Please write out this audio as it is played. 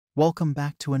Welcome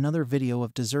back to another video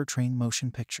of Desert Train Motion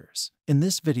Pictures. In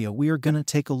this video we are gonna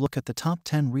take a look at the top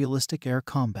 10 realistic air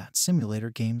combat simulator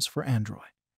games for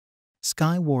Android.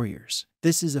 Sky Warriors.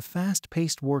 This is a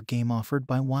fast-paced war game offered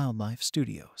by Wildlife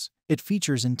Studios. It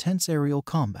features intense aerial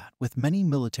combat with many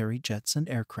military jets and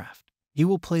aircraft. You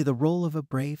will play the role of a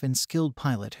brave and skilled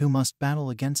pilot who must battle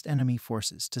against enemy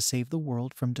forces to save the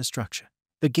world from destruction.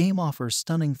 The game offers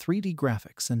stunning 3D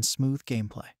graphics and smooth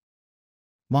gameplay.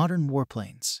 Modern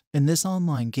Warplanes. In this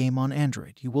online game on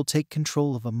Android, you will take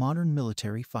control of a modern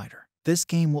military fighter. This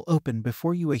game will open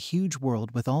before you a huge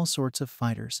world with all sorts of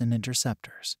fighters and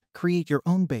interceptors. Create your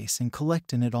own base and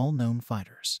collect in it all known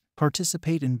fighters.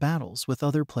 Participate in battles with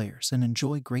other players and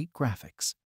enjoy great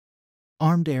graphics.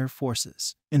 Armed Air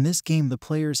Forces. In this game, the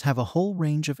players have a whole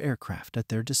range of aircraft at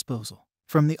their disposal.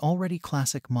 From the already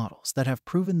classic models that have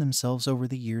proven themselves over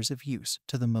the years of use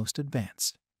to the most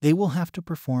advanced. They will have to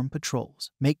perform patrols,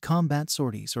 make combat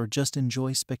sorties, or just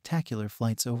enjoy spectacular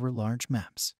flights over large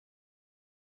maps.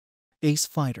 Ace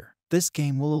Fighter. This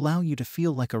game will allow you to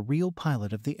feel like a real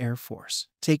pilot of the Air Force.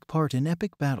 Take part in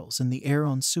epic battles in the air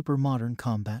on super modern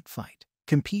combat fight.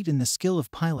 Compete in the skill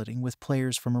of piloting with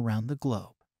players from around the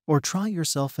globe. Or try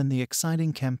yourself in the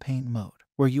exciting campaign mode,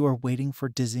 where you are waiting for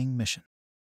dizzying missions.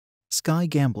 Sky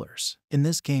Gamblers. In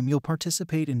this game you'll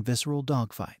participate in visceral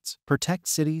dogfights, protect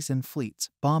cities and fleets,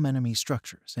 bomb enemy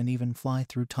structures, and even fly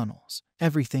through tunnels.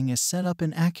 Everything is set up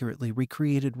in accurately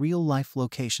recreated real-life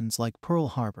locations like Pearl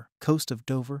Harbor, coast of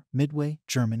Dover, Midway,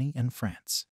 Germany, and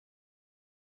France.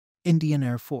 Indian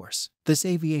Air Force. This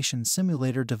aviation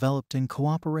simulator developed in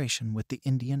cooperation with the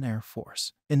Indian Air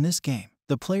Force. In this game,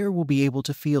 the player will be able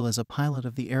to feel as a pilot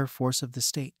of the Air Force of the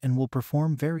state and will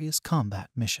perform various combat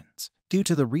missions. Due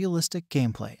to the realistic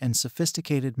gameplay and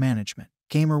sophisticated management,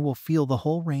 gamer will feel the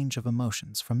whole range of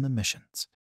emotions from the missions.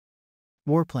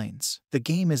 Warplanes. The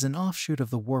game is an offshoot of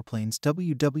the Warplanes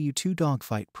WW2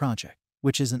 dogfight project,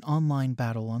 which is an online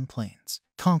battle on planes.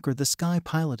 Conquer the sky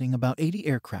piloting about 80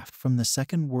 aircraft from the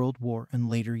Second World War and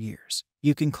later years.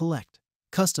 You can collect,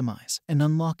 customize, and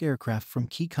unlock aircraft from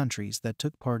key countries that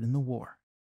took part in the war.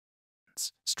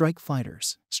 Strike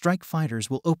Fighters. Strike Fighters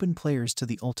will open players to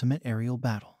the ultimate aerial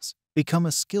battles. Become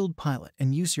a skilled pilot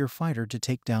and use your fighter to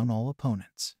take down all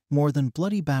opponents. More than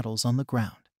bloody battles on the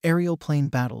ground, aerial plane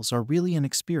battles are really an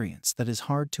experience that is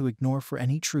hard to ignore for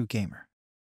any true gamer.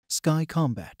 Sky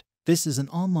Combat. This is an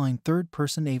online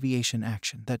third-person aviation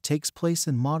action that takes place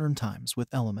in modern times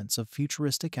with elements of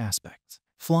futuristic aspects.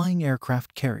 Flying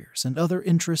aircraft carriers and other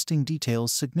interesting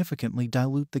details significantly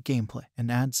dilute the gameplay and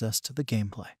add zest to the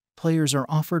gameplay. Players are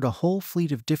offered a whole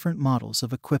fleet of different models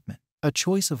of equipment, a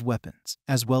choice of weapons,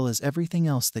 as well as everything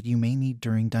else that you may need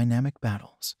during dynamic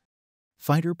battles.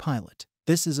 Fighter Pilot.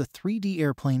 This is a 3D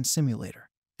airplane simulator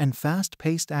and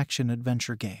fast-paced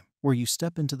action-adventure game where you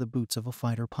step into the boots of a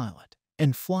fighter pilot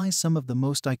and fly some of the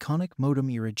most iconic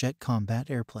modem-era jet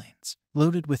combat airplanes,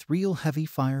 loaded with real heavy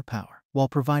firepower, while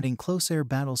providing close air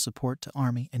battle support to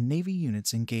Army and Navy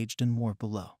units engaged in war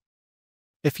below.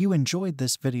 If you enjoyed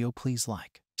this video, please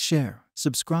like, share,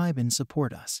 subscribe, and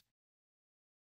support us.